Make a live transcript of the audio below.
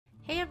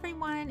Hey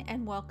everyone,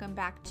 and welcome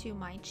back to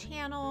my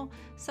channel.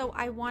 So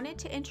I wanted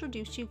to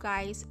introduce you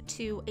guys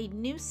to a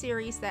new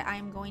series that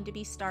I'm going to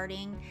be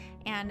starting,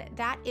 and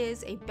that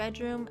is a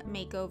bedroom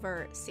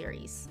makeover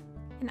series.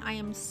 And I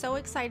am so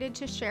excited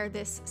to share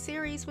this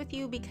series with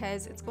you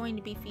because it's going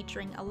to be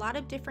featuring a lot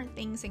of different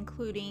things,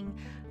 including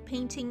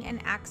painting an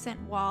accent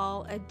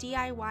wall, a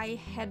DIY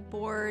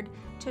headboard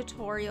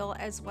tutorial,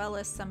 as well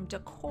as some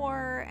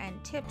decor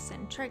and tips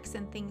and tricks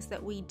and things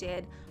that we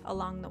did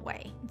along the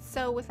way.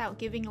 So without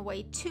giving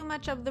away too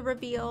much of the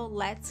reveal,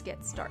 let's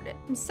get started.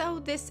 And so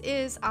this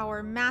is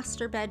our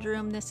master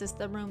bedroom. This is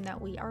the room that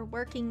we are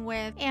working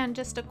with. And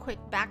just a quick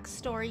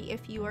backstory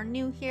if you are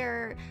new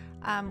here.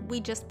 We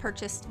just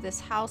purchased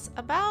this house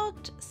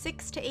about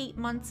 6 to 8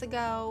 months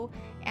ago,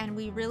 and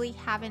we really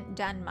haven't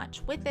done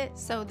much with it.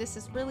 So this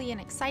is really an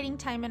exciting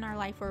time in our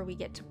life where we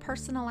get to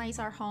personalize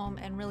our home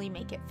and really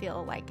make it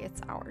feel like it's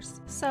ours.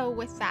 So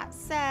with that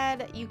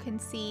said, you can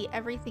see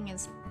everything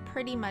is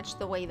pretty much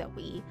the way that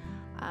we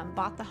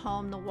bought the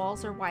home. The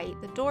walls are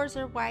white, the doors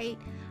are white.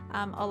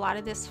 A lot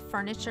of this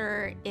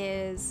furniture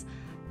is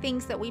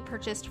things that we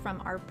purchased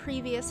from our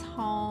previous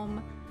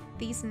home.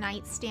 These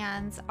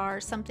nightstands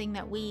are something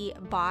that we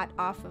bought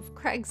off of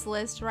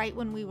Craigslist right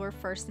when we were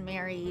first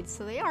married.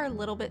 So they are a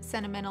little bit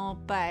sentimental,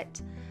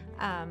 but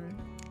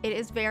it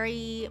is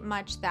very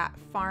much that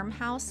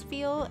farmhouse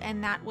feel,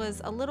 and that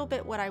was a little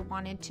bit what I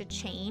wanted to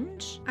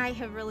change. I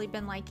have really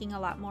been liking a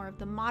lot more of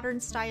the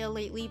modern style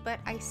lately, but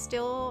I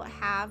still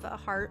have a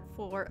heart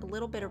for a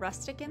little bit of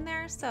rustic in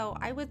there. So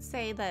I would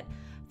say that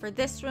for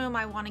this room,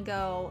 I want to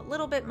go a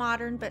little bit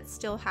modern, but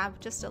still have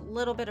just a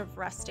little bit of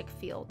rustic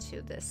feel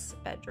to this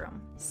bedroom.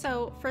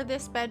 So for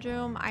this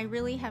bedroom, I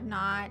really have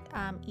not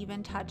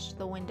even touched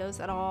the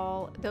windows at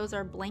all. Those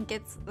are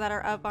blankets that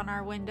are up on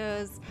our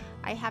windows.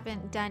 I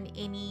haven't done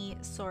any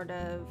sort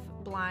of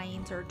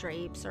blinds or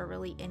drapes or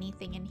really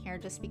anything in here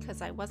just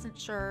because I wasn't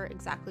sure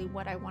exactly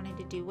what I wanted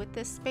to do with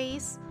this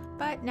space.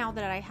 But now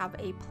that I have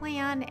a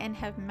plan and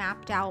have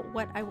mapped out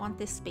what I want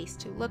this space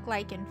to look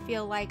like and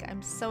feel like,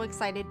 I'm so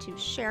excited to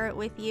share it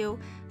with you.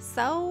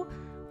 So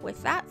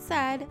with that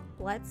said,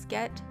 let's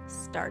get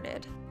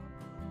started.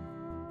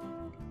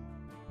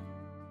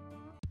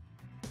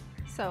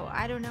 So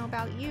I don't know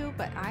about you,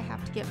 but I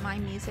have to get my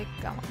music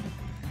going.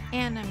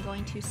 And I'm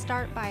going to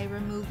start by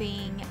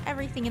removing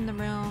everything in the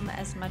room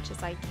as much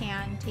as I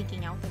can,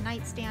 taking out the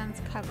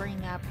nightstands,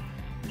 covering up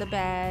the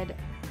bed.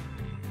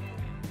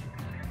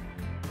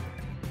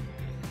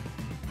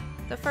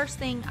 The first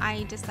thing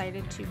I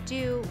decided to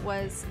do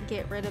was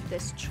get rid of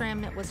this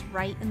trim that was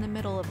right in the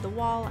middle of the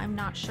wall. I'm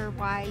not sure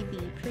why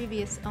the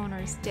previous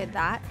owners did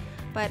that,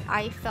 but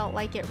I felt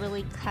like it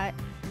really cut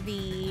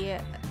the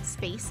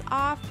space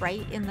off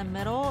right in the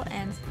middle,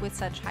 and with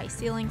such high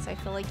ceilings, I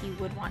feel like you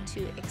would want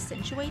to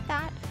accentuate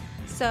that.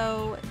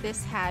 So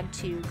this had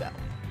to go.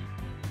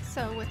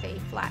 So with a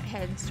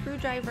flathead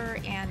screwdriver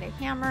and a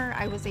hammer,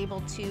 I was able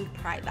to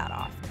pry that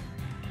off.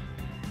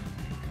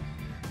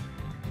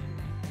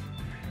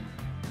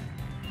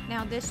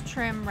 Now this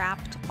trim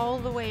wrapped all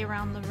the way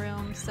around the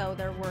room, so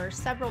there were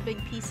several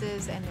big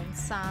pieces and then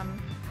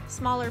some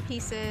smaller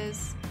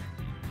pieces.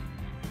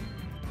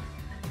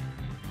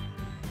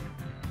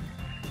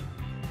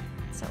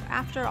 So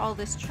after all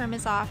this trim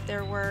is off,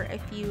 there were a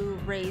few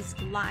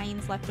raised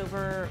lines left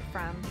over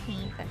from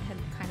paint that had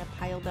kind of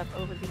piled up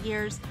over the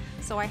years.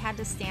 So I had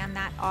to sand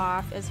that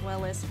off, as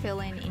well as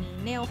fill in any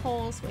nail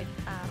holes with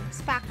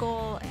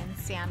spackle and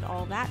sand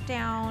all that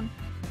down.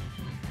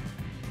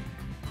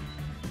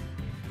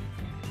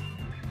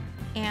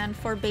 And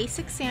for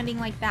basic sanding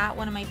like that,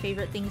 one of my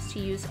favorite things to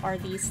use are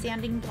these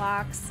sanding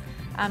blocks.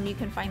 You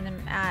can find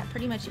them at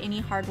pretty much any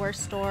hardware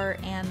store,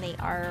 and they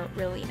are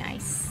really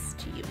nice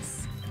to use.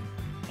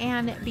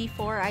 And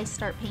before I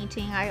start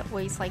painting, I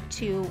always like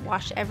to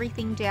wash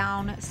everything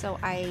down. So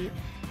I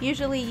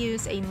usually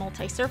use a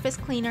multi-surface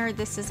cleaner.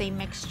 This is a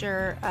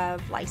mixture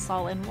of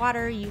Lysol and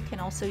water. You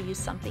can also use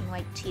something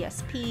like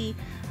TSP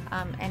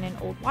and an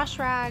old wash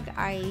rag.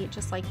 I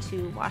just like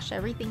to wash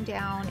everything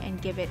down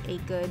and give it a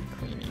good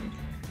cleaning.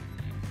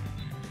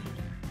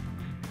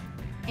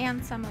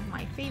 And some of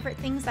my favorite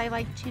things I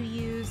like to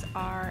use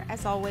are,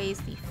 as always,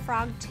 the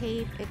frog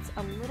tape. It's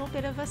a little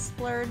bit of a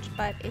splurge,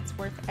 but it's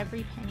worth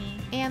every penny.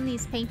 And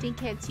these painting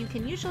kits, you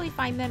can usually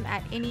find them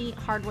at any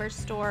hardware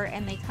store,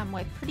 and they come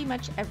with pretty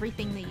much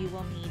everything that you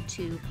will need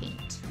to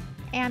paint.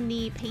 And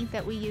the paint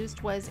that we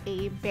used was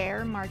a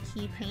Behr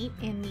Marquee paint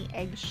in the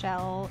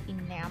eggshell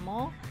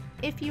enamel.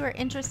 If you are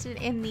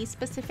interested in the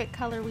specific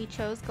color we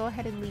chose, go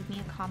ahead and leave me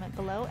a comment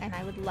below, and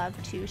I would love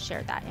to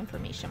share that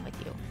information with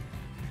you.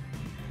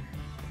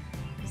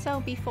 So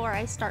before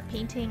I start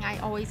painting, I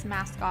always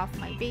mask off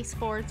my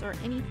baseboards or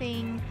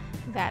anything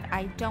that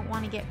I don't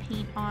want to get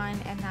paint on,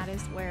 and that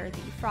is where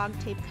the frog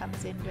tape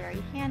comes in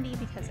very handy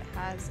because it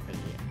has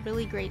a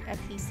really great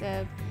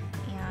adhesive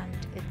and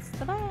it's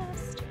the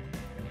best.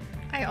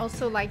 I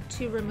also like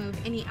to remove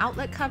any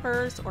outlet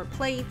covers or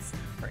plates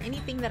or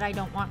anything that I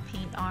don't want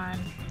paint on,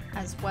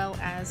 as well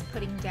as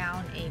putting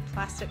down a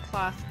plastic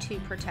cloth to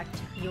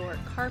protect your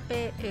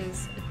carpet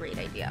is a great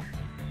idea.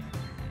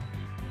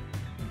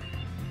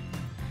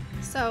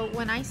 So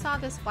when I saw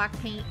this black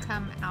paint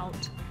come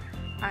out,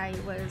 I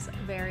was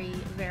very,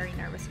 very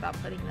nervous about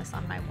putting this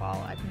on my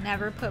wall. I've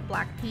never put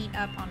black paint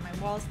up on my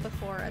walls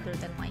before other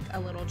than like a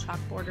little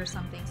chalkboard or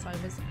something, so I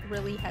was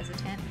really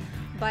hesitant.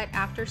 But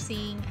after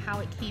seeing how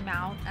it came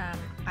out,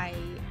 I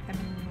am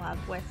in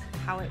love with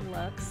how it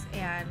looks,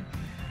 and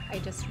I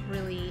just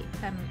really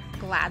am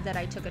glad that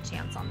I took a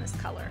chance on this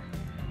color.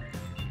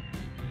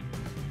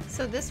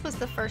 So this was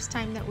the first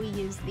time that we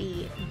used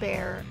the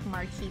Behr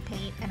marquee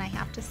paint, and I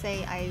have to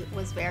say I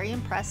was very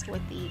impressed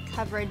with the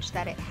coverage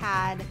that it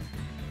had.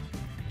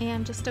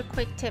 And just a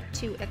quick tip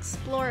to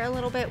explore a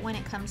little bit when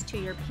it comes to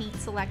your paint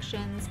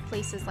selections.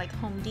 Places like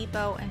Home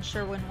Depot and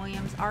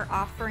Sherwin-Williams are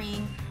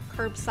offering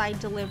curbside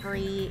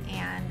delivery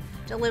and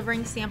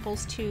delivering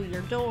samples to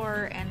your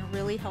door and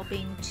really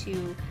helping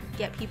to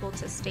get people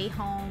to stay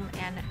home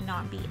and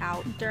not be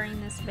out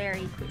during this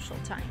very crucial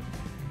time.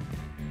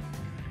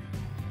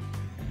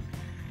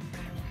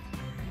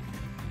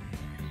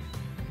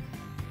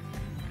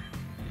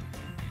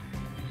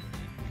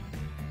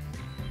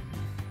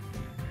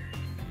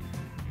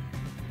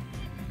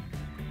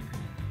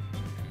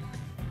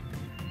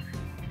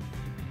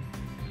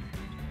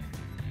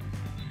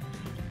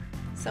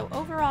 So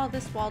overall,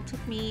 this wall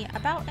took me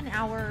about an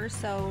hour or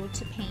so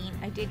to paint.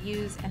 I did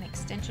use an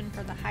extension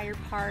for the higher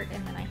part,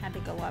 and then I had to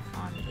go up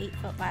on the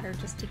 8-foot ladder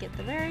just to get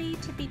the very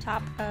tippy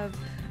top of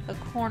the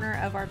corner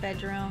of our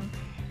bedroom.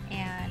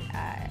 And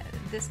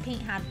this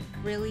paint had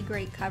really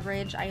great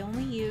coverage. I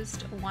only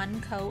used one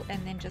coat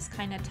and then just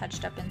kind of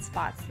touched up in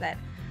spots that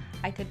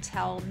I could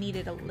tell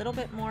needed a little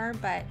bit more,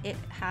 but it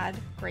had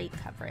great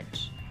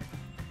coverage.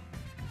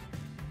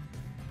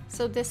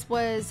 So this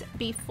was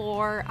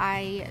before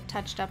I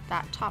touched up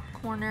that top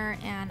corner,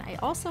 and I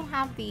also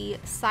have the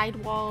side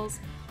walls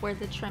where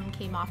the trim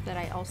came off that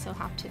I also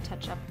have to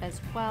touch up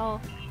as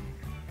well.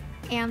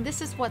 And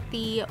this is what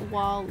the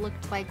wall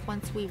looked like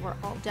once we were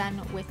all done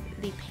with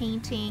the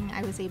painting.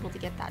 I was able to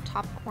get that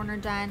top corner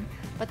done,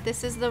 but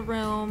this is the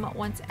room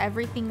once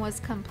everything was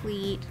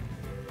complete.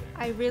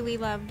 I really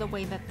love the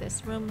way that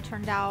this room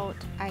turned out.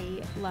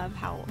 I love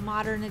how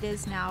modern it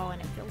is now, and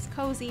it feels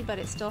cozy, but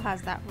it still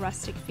has that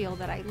rustic feel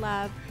that I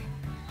love.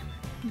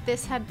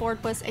 This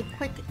headboard was a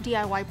quick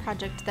DIY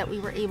project that we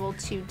were able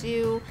to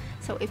do.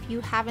 So if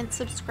you haven't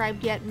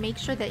subscribed yet, make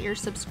sure that you're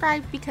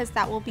subscribed, because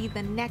that will be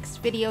the next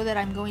video that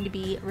I'm going to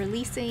be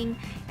releasing,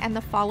 and the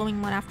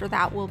following one after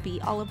that will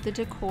be all of the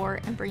decor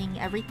and bringing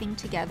everything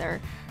together.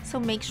 So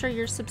make sure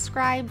you're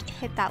subscribed,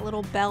 hit that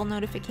little bell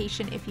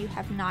notification if you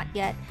have not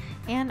yet,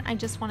 and I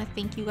just want to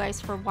thank you guys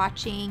for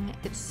watching.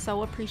 It's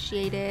so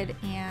appreciated,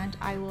 and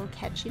I will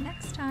catch you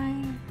next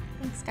time.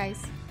 Thanks,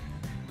 guys.